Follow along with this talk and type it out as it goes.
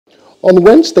On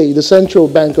Wednesday, the Central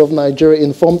Bank of Nigeria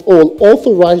informed all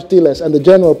authorized dealers and the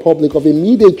general public of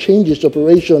immediate changes to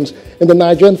operations in the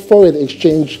Nigerian foreign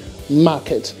exchange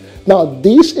market. Now,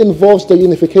 this involves the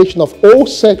unification of all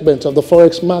segments of the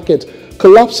forex market,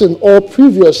 collapsing all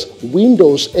previous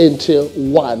windows into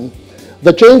one.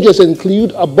 The changes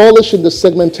include abolishing the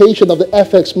segmentation of the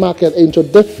FX market into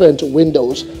different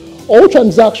windows. All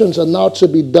transactions are now to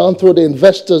be done through the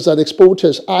investors and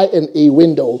exporters I&E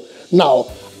window. Now,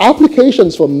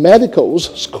 applications for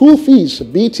medicals, school fees,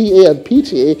 BTA and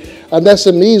PTA, and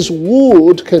SMEs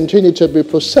would continue to be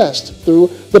processed through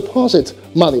deposit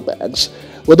money banks.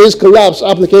 With this collapse,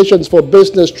 applications for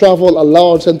business travel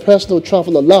allowance and personal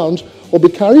travel allowance will be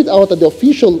carried out at the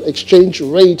official exchange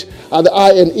rate at the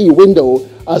I&E window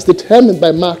as determined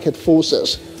by market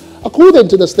forces. According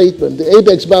to the statement, the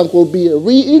Apex Bank will be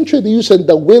reintroducing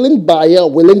the willing buyer,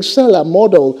 willing seller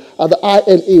model at the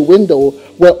I&E window,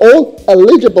 where all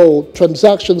eligible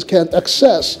transactions can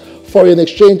access foreign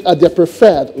exchange at their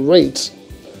preferred rates.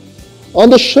 On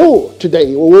the show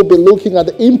today, we will be looking at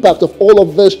the impact of all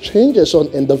of these changes on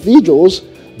individuals,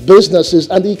 businesses,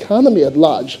 and the economy at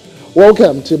large.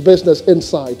 Welcome to Business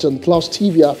Insights on Plus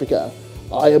TV Africa.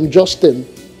 I am Justin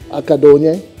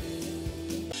Akadonye.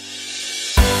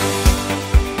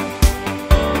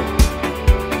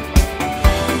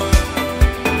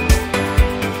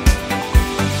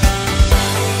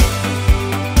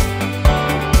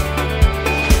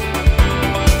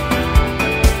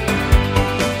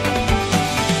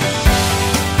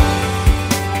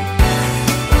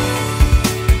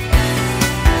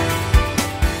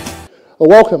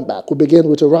 Welcome back. We begin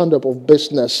with a roundup of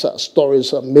business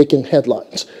stories making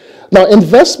headlines. Now,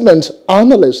 investment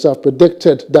analysts have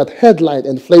predicted that headline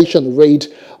inflation rate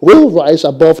will rise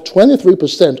above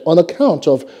 23% on account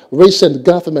of recent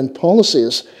government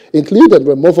policies, including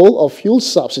removal of fuel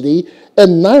subsidy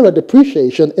and naira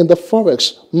depreciation in the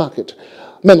forex market.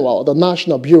 Meanwhile, the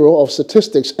National Bureau of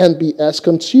Statistics (NBS)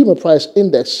 Consumer Price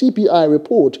Index (CPI)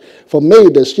 report for May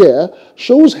this year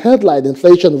shows headline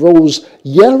inflation rose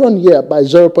year-on-year by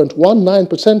 0.19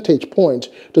 percentage point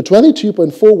to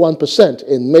 22.41%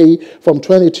 in May from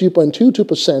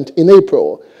 22.22% in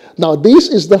April. Now, this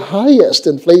is the highest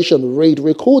inflation rate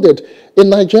recorded in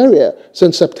Nigeria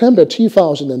since September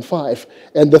 2005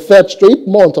 and the third straight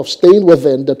month of staying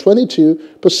within the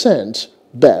 22%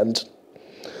 band.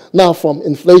 Now, from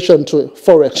inflation to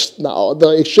forex. Now,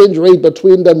 the exchange rate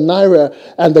between the naira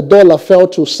and the dollar fell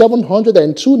to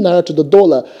 702 naira to the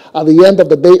dollar at the end of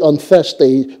the day on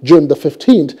Thursday, June the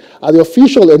 15th, at the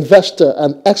official investor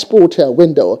and exporter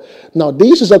window. Now,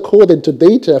 this is according to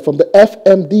data from the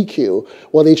FMDQ,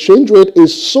 where the exchange rate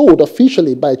is sold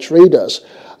officially by traders.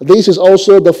 This is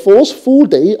also the first full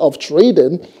day of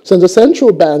trading since the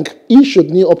central bank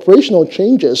issued new operational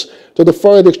changes to the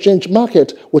foreign exchange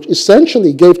market, which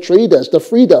essentially gave traders the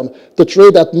freedom to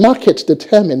trade at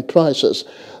market-determined prices.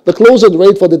 The closing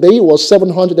rate for the day was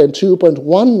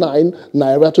 702.19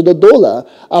 naira to the dollar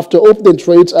after opening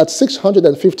trades at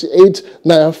 658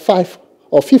 naira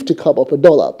 50 kobo per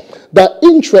dollar. The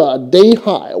intra-day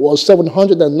high was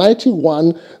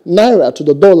 791 naira to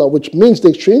the dollar, which means the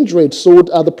exchange rate sold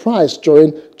at the price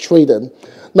during trading.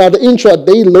 Now, the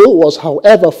intra-day low was,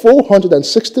 however,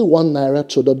 461 naira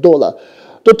to the dollar.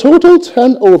 The total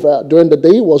turnover during the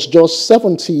day was just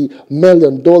 $70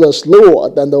 million lower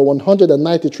than the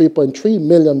 $193.3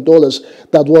 million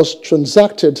that was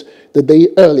transacted the day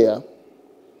earlier.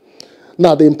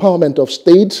 Now, the empowerment of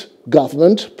state,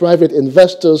 government, private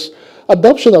investors,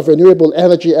 adoption of renewable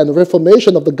energy, and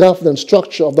reformation of the governance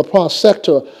structure of the power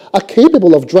sector are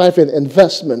capable of driving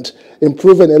investment,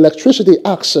 improving electricity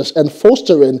access, and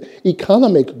fostering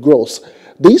economic growth.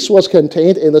 This was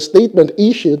contained in a statement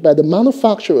issued by the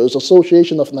Manufacturers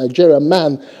Association of Nigeria,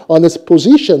 MAN, on its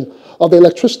position of the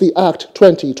Electricity Act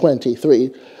 2023.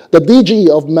 The DG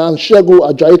of MAN, Segun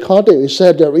Ajayi-Kadiri,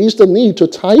 said there is the need to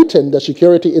tighten the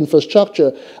security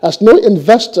infrastructure as no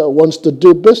investor wants to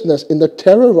do business in the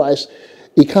terrorized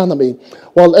economy,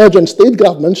 while urging state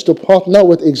governments to partner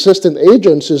with existing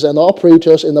agencies and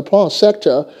operators in the power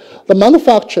sector. The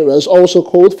manufacturers also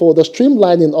called for the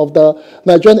streamlining of the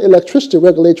Nigerian Electricity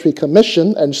Regulatory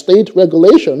Commission and state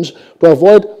regulations to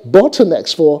avoid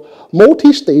bottlenecks for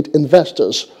multi-state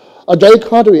investors.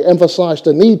 Ajayi-Kadiri emphasized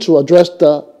the need to address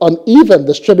the uneven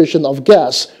distribution of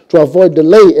gas to avoid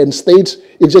delay in state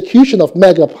execution of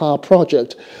mega power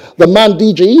project. The MAN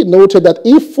DG noted that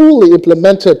if fully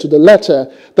implemented to the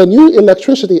letter, the new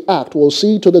Electricity Act will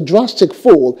see to the drastic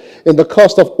fall in the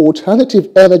cost of alternative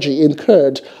energy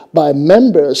incurred by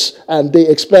members, and they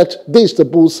expect this to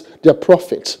boost their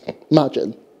profit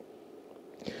margin.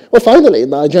 Well, finally,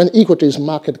 Nigerian equities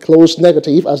market closed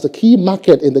negative as the key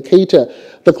market indicator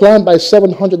declined by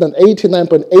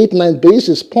 789.89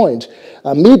 basis points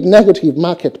amid negative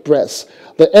market breadth.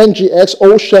 The NGX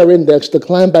All-Share Index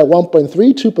declined by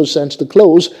 1.32% to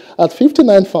close at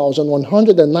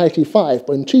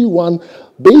 59,195.21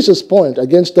 basis point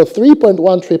against the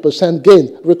 3.13%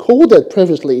 gain recorded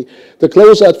previously. The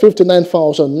close at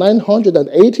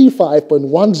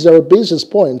 59,985.10 basis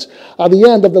points at the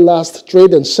end of the last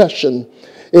trading session.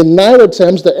 In Naira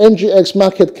terms, the NGX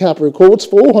market cap records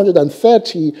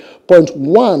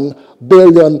 430.1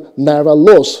 billion Naira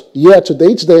loss. Year to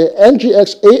date, the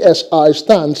NGX ASI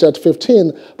stands at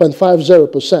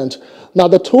 15.50%. Now,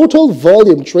 the total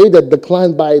volume traded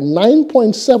declined by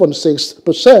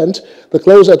 9.76%. The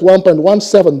close at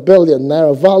 1.17 billion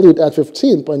Naira, valued at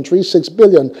 15.36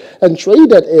 billion, and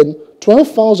traded in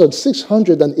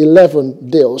 12,611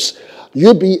 deals.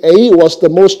 UBA was the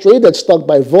most traded stock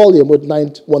by volume with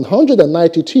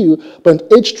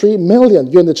 192.83 million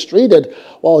units traded,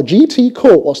 while GT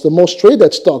Co was the most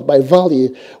traded stock by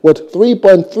value with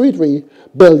 3.33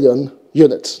 billion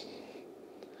units.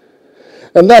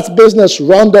 And that's business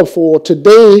roundup for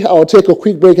today. I'll take a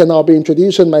quick break and I'll be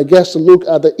introducing my guests to look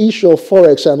at the issue of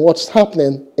Forex and what's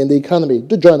happening in the economy.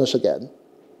 Do join us again.